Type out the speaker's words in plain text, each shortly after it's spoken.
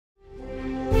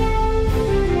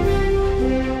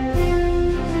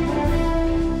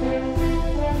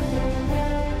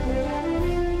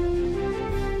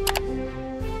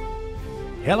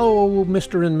Hello,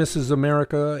 Mr. and Mrs.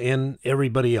 America and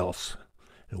everybody else.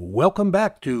 Welcome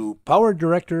back to Power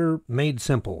Director Made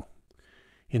Simple.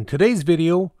 In today's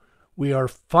video, we are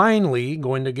finally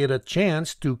going to get a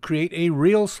chance to create a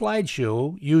real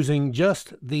slideshow using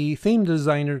just the theme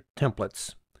designer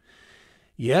templates.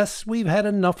 Yes, we've had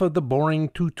enough of the boring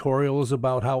tutorials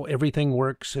about how everything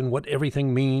works and what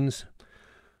everything means.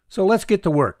 So let's get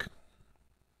to work.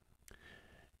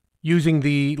 Using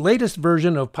the latest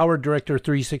version of Power Director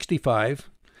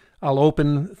 365, I'll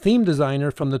open Theme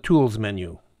Designer from the Tools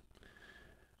menu.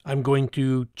 I'm going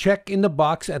to check in the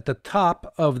box at the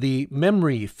top of the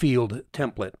Memory Field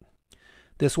template.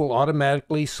 This will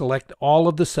automatically select all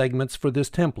of the segments for this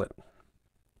template.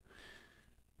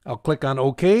 I'll click on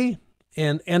OK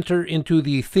and enter into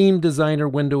the Theme Designer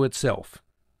window itself.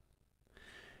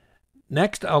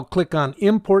 Next, I'll click on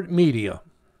Import Media.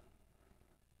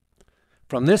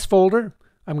 From this folder,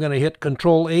 I'm going to hit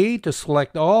Control-A to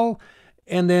select all,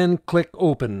 and then click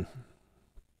Open.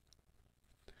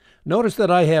 Notice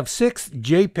that I have 6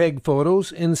 JPEG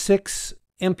photos and 6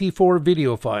 MP4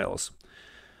 video files.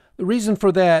 The reason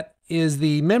for that is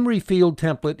the Memory Field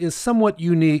template is somewhat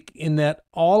unique in that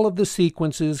all of the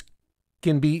sequences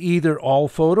can be either all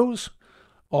photos,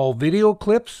 all video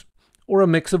clips, or a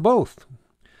mix of both.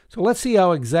 So let's see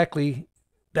how exactly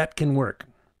that can work.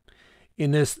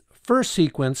 In this first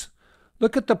sequence,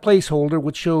 look at the placeholder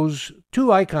which shows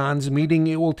 2 icons, meaning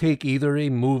it will take either a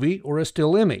movie or a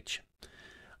still image.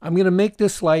 I'm going to make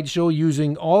this slideshow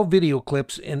using all video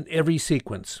clips in every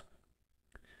sequence.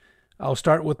 I'll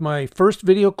start with my first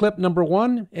video clip, number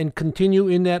 1, and continue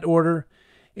in that order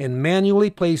and manually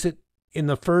place it in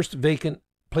the first vacant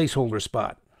placeholder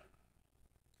spot.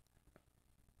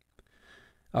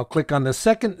 I'll click on the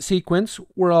second sequence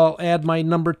where I'll add my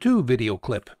number 2 video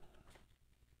clip.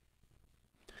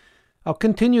 I'll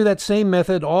continue that same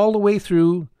method all the way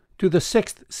through to the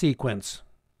 6th sequence.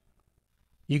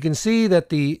 You can see that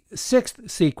the 6th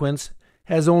sequence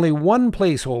has only one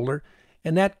placeholder,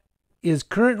 and that is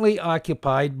currently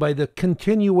occupied by the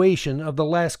continuation of the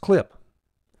last clip.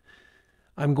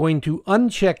 I'm going to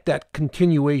uncheck that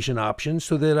continuation option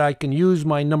so that I can use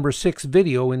my number 6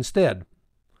 video instead.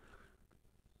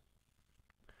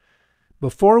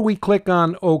 Before we click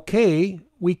on OK,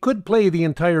 we could play the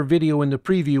entire video in the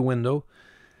preview window,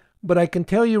 but I can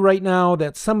tell you right now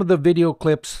that some of the video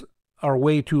clips are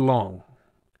way too long.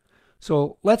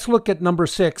 So let's look at number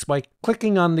 6 by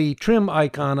clicking on the trim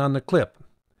icon on the clip.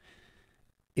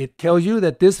 It tells you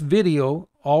that this video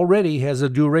already has a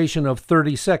duration of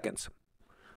 30 seconds.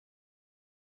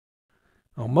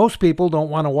 Now, most people don't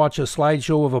want to watch a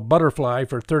slideshow of a butterfly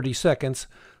for 30 seconds,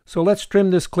 so let's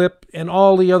trim this clip and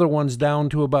all the other ones down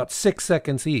to about 6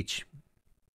 seconds each.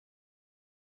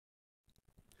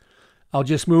 I'll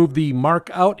just move the mark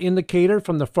out indicator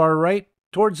from the far right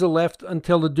towards the left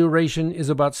until the duration is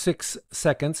about 6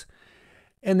 seconds,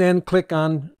 and then click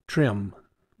on Trim.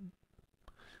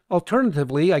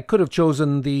 Alternatively, I could have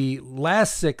chosen the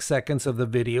last 6 seconds of the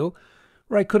video,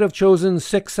 or I could have chosen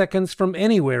 6 seconds from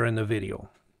anywhere in the video.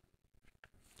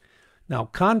 Now,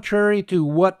 contrary to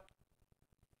what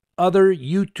other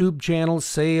YouTube channels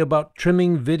say about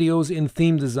trimming videos in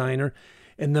Theme Designer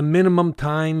and the minimum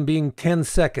time being 10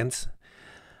 seconds,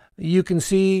 you can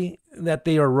see that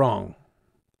they are wrong.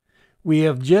 We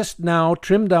have just now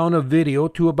trimmed down a video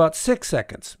to about 6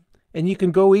 seconds, and you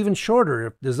can go even shorter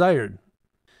if desired.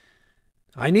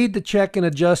 I need to check and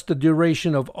adjust the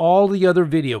duration of all the other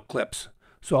video clips,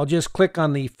 so I'll just click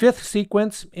on the 5th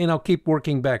sequence and I'll keep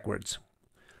working backwards.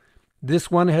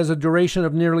 This one has a duration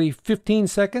of nearly 15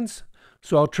 seconds,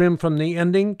 so I'll trim from the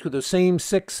ending to the same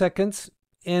 6 seconds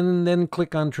and then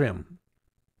click on Trim.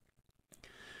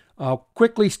 I'll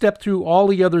quickly step through all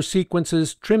the other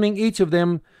sequences, trimming each of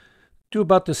them to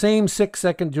about the same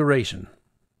 6-second duration.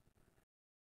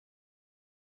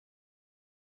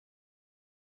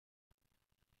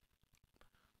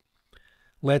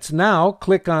 Let's now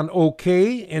click on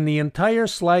OK, and the entire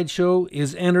slideshow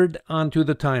is entered onto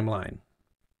the timeline.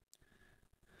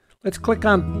 Let's click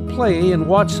on Play and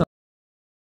watch some.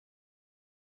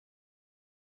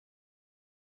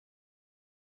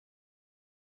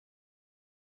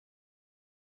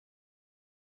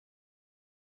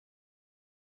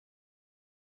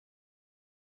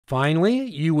 Finally,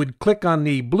 you would click on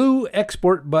the blue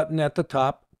Export button at the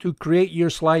top to create your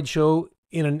slideshow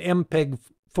in an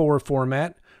MPEG-4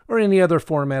 format or any other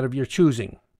format of your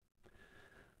choosing.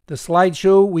 The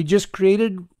slideshow we just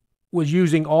created was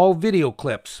using all video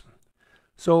clips.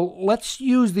 So let's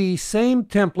use the same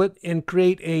template and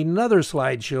create another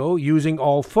slideshow using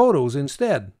all photos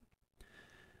instead.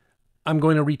 I'm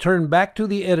going to return back to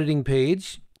the editing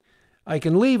page. I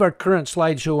can leave our current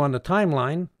slideshow on the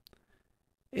timeline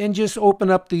and just open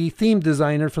up the theme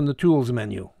designer from the Tools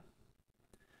menu.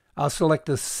 I'll select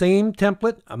the same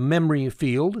template, a memory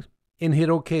field, and hit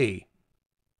OK.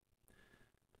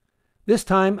 This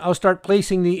time I'll start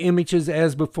placing the images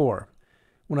as before.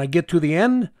 When I get to the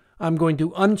end, I'm going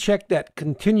to uncheck that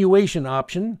continuation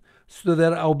option so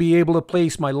that I'll be able to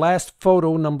place my last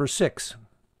photo, number 6.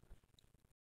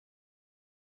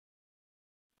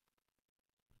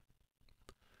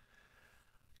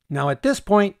 Now at this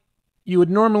point, you would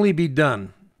normally be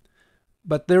done,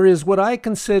 but there is what I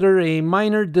consider a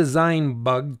minor design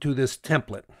bug to this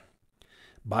template.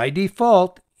 By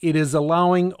default, it is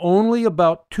allowing only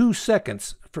about 2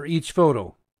 seconds for each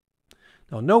photo.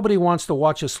 Now, nobody wants to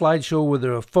watch a slideshow where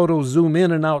the photos zoom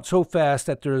in and out so fast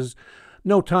that there's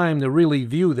no time to really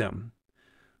view them.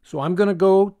 So I'm going to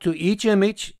go to each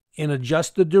image and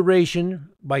adjust the duration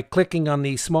by clicking on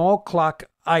the small clock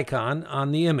icon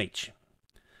on the image.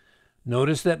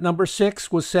 Notice that number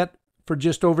 6 was set for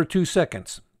just over 2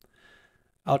 seconds.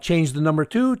 I'll change the number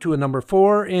 2 to a number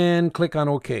 4 and click on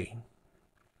OK.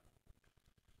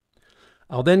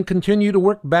 I'll then continue to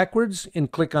work backwards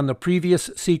and click on the previous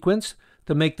sequence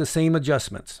to make the same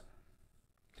adjustments.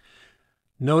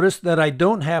 Notice that I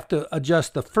don't have to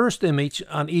adjust the first image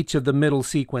on each of the middle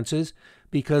sequences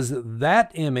because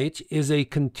that image is a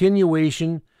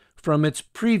continuation from its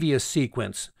previous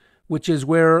sequence, which is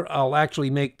where I'll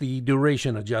actually make the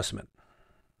duration adjustment.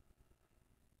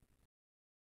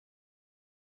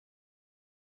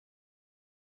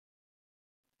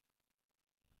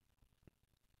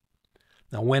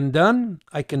 Now when done,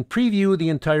 I can preview the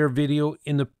entire video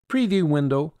in the preview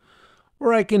window,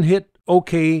 or I can hit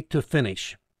OK to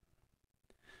finish.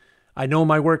 I know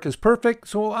my work is perfect,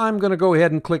 so I'm going to go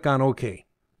ahead and click on OK.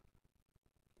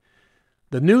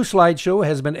 The new slideshow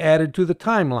has been added to the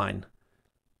timeline.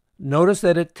 Notice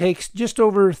that it takes just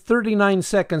over 39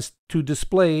 seconds to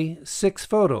display 6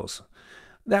 photos.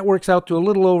 That works out to a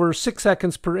little over 6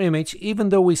 seconds per image, even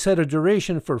though we set a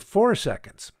duration for 4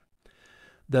 seconds.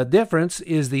 The difference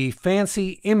is the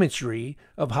fancy imagery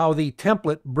of how the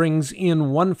template brings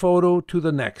in one photo to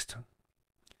the next.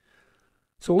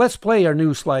 So let's play our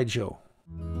new slideshow.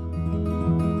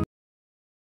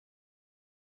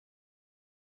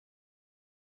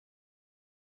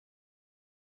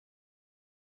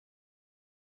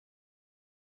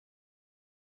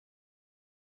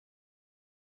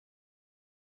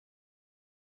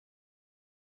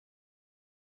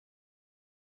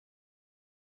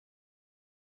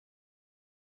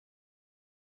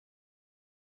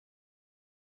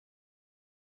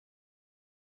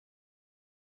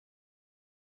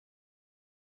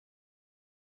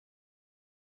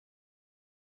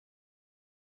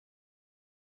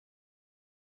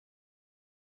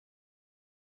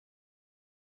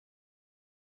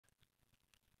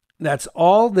 That's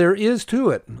all there is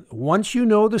to it. Once you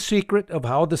know the secret of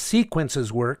how the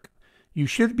sequences work, you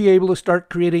should be able to start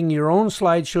creating your own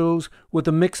slideshows with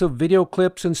a mix of video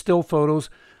clips and still photos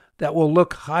that will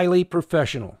look highly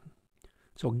professional.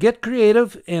 So get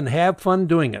creative and have fun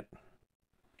doing it.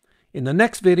 In the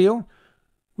next video,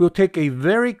 we'll take a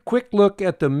very quick look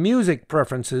at the music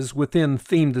preferences within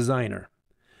Theme Designer.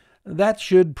 That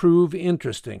should prove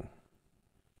interesting.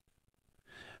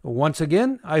 Once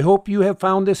again, I hope you have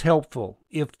found this helpful.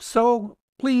 If so,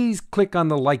 please click on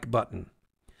the like button.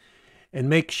 And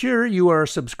make sure you are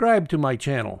subscribed to my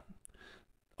channel.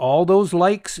 All those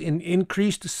likes and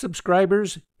increased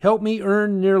subscribers help me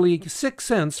earn nearly 6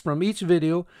 cents from each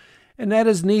video, and that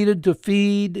is needed to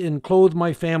feed and clothe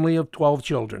my family of 12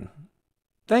 children.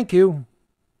 Thank you.